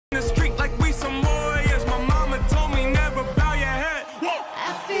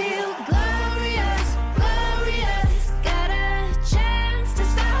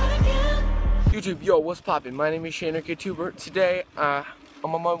YouTube, yo, what's poppin'? My name is Shaner YouTuber. Today, I'm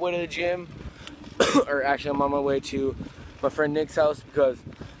on my way to the gym, or actually, I'm on my way to my friend Nick's house because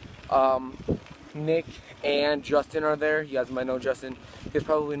Nick and Justin are there. You guys might know Justin. You guys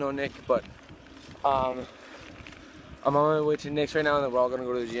probably know Nick, but I'm on my way to Nick's right now, and then we're all gonna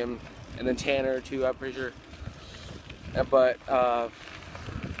go to the gym, and then Tanner too, I'm pretty sure. But I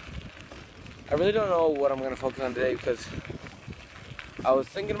really don't know what I'm gonna focus on today because I was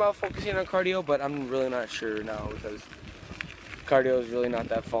thinking about focusing on cardio, but I'm really not sure now because cardio is really not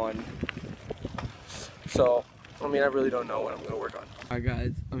that fun. So, I mean, I really don't know what I'm going to work on. Alright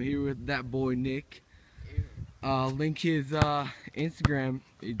guys, I'm here with that boy Nick. Link his Instagram.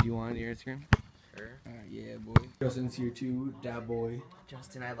 Do you want your Instagram? Sure. Yeah, boy. Justin's here too, that boy.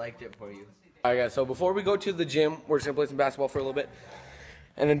 Justin, I liked it for you. Alright guys, so before we go to the gym, we're just going to play some basketball for a little bit.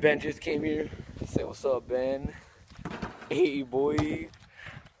 And then Ben just came here. Say what's up, Ben. Hey, boy.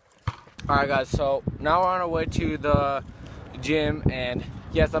 Alright guys, so now we're on our way to the gym, and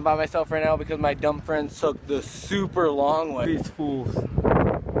yes, I'm by myself right now because my dumb friends took the super long way. These fools.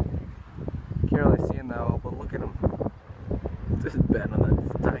 Can't really see him now, but look at him. This is Ben on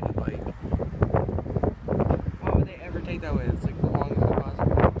that tiny bike. Why would they ever take that way? It's like the longest way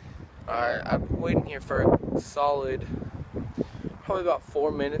possible. Alright, I've been waiting here for a solid, probably about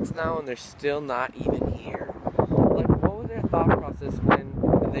 4 minutes now, and they're still not even here. Like, what was their thought process when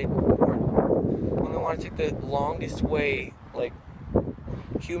they want to take the longest way, like,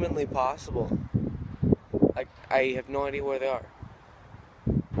 humanly possible? Like, I have no idea where they are.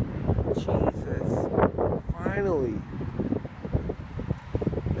 Jesus. Finally.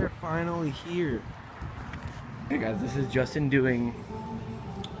 They're finally here. Hey guys, this is Justin doing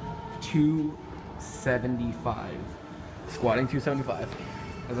 275. Squatting 275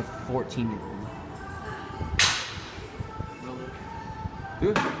 as a 14-year-old.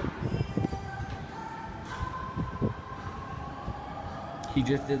 Dude. He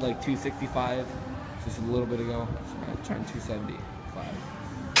just did like 265 just a little bit ago. So I'm trying 275. Oh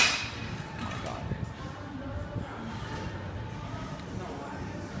my god.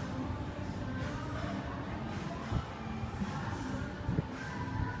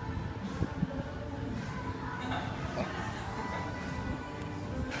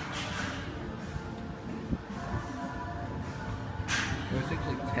 It takes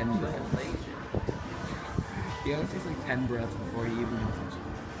like 10 breaths. He always takes like 10 breaths before he even gets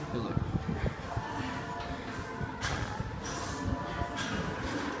it. Look.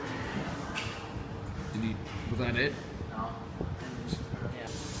 Was that it? No.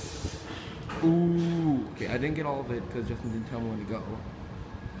 Yeah. Ooh. Okay, I didn't get all of it because Justin didn't tell me when to go.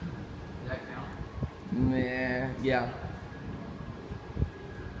 Does that count? Nah, yeah.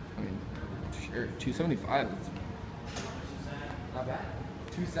 I mean, sure. 275. Not bad.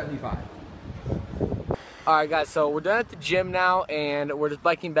 275. Alright guys, so we're done at the gym now, and we're just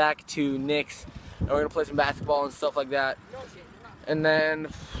biking back to Nick's, and we're going to play some basketball and stuff like that. And then,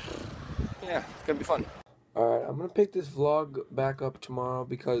 yeah, it's going to be fun. Alright, I'm going to pick this vlog back up tomorrow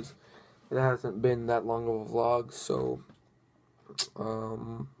because it hasn't been that long of a vlog, so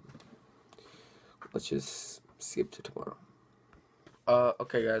let's just skip to tomorrow.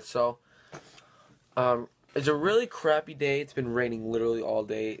 Okay guys, so it's a really crappy day. It's been raining literally all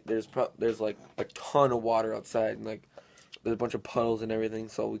day. There's like a ton of water outside, and like there's a bunch of puddles and everything,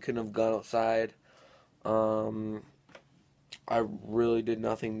 so we couldn't have gone outside. I really did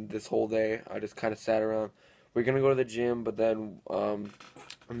nothing this whole day. I just kind of sat around. We're gonna go to the gym, but then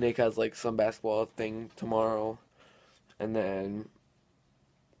Nick has like some basketball thing tomorrow, and then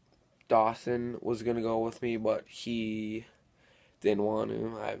Dawson was gonna go with me, but he didn't want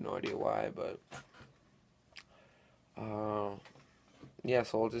to. I have no idea why, but yeah,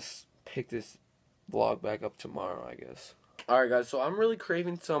 so I'll just pick this vlog back up tomorrow, I guess. Alright guys, so I'm really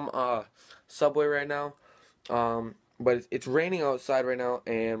craving some Subway right now, but it's raining outside right now,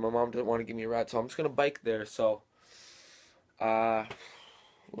 and my mom doesn't want to give me a ride, so I'm just gonna bike there. So let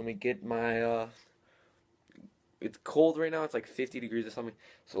me get my it's cold right now. It's like 50 degrees or something,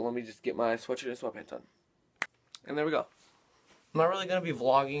 so let me just get my sweatshirt and sweatpants on, and there we go. I'm not really gonna be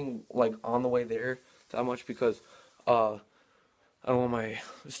vlogging like on the way there that much because I don't want my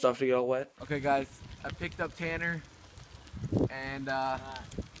stuff to get all wet. Okay guys, I picked up Tanner, and now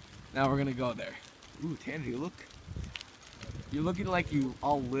we're gonna go there. Ooh, Tanner, you're looking like you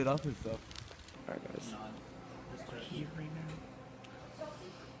all lit up and stuff. Alright guys, we're here right now.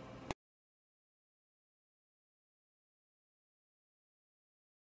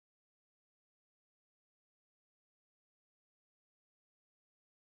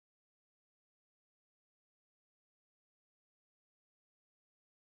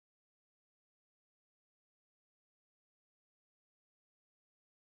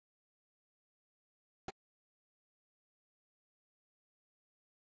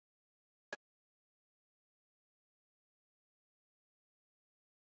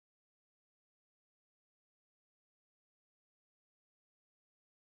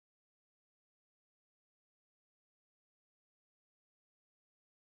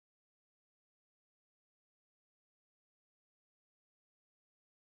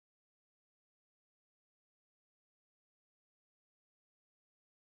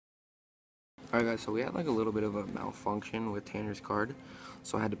 Alright guys, so we had like a little bit of a malfunction with Tanner's card,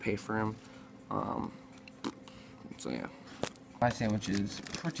 so I had to pay for him. So yeah. My sandwich is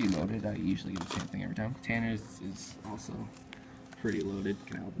pretty loaded. I usually get the same thing every time. Tanner's is also pretty loaded.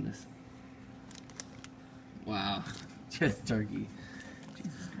 Can I open this? Wow. Just turkey.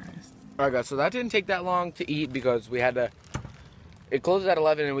 Jesus Christ. Alright guys, so that didn't take that long to eat because we had to... It closes at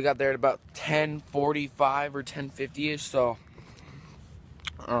 11 and we got there at about 10:45 or 10:50ish, so...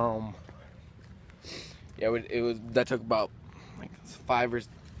 Yeah, that took about like 5 or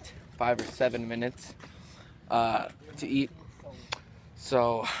 7 minutes to eat.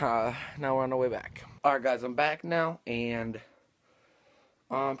 So now we're on our way back. Alright guys, I'm back now, and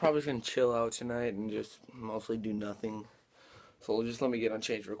I'm probably just gonna chill out tonight and just mostly do nothing. So just let me get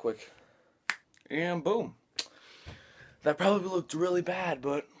unchanged real quick. And boom. That probably looked really bad,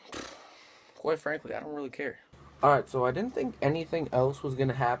 but quite frankly, I don't really care. Alright, so I didn't think anything else was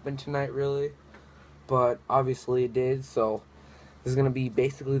gonna happen tonight really, but obviously it did. So this is gonna be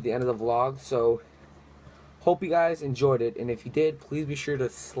basically the end of the vlog. So hope you guys enjoyed it, and if you did, please be sure to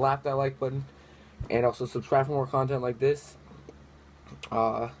slap that like button and also subscribe for more content like this.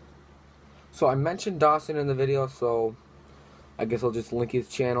 So I mentioned Dawson in the video, so I guess I'll just link his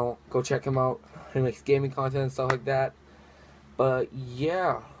channel. Go check him out. He makes gaming content and stuff like that. But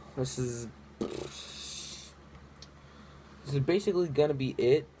yeah, this is basically gonna be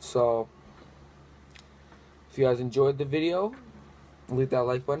it. So if you guys enjoyed the video, leave that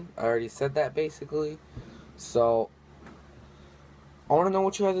like button. I already said that basically. So I want to know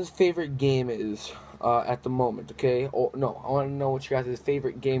what your guys' favorite game is at the moment, okay? Or no, I want to know what your guys'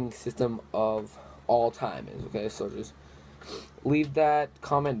 favorite gaming system of all time is, okay? So just leave that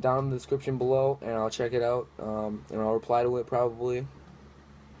comment down in the description below, and I'll check it out, and I'll reply to it probably.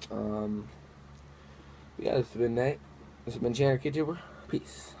 Yeah, this has been Nate. This has been Chandler KidTuber.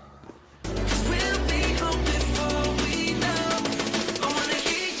 Peace.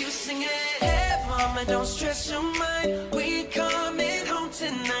 Don't stress your mind, we coming home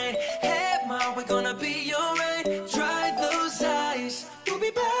tonight. Hey, mom, we're gonna be alright.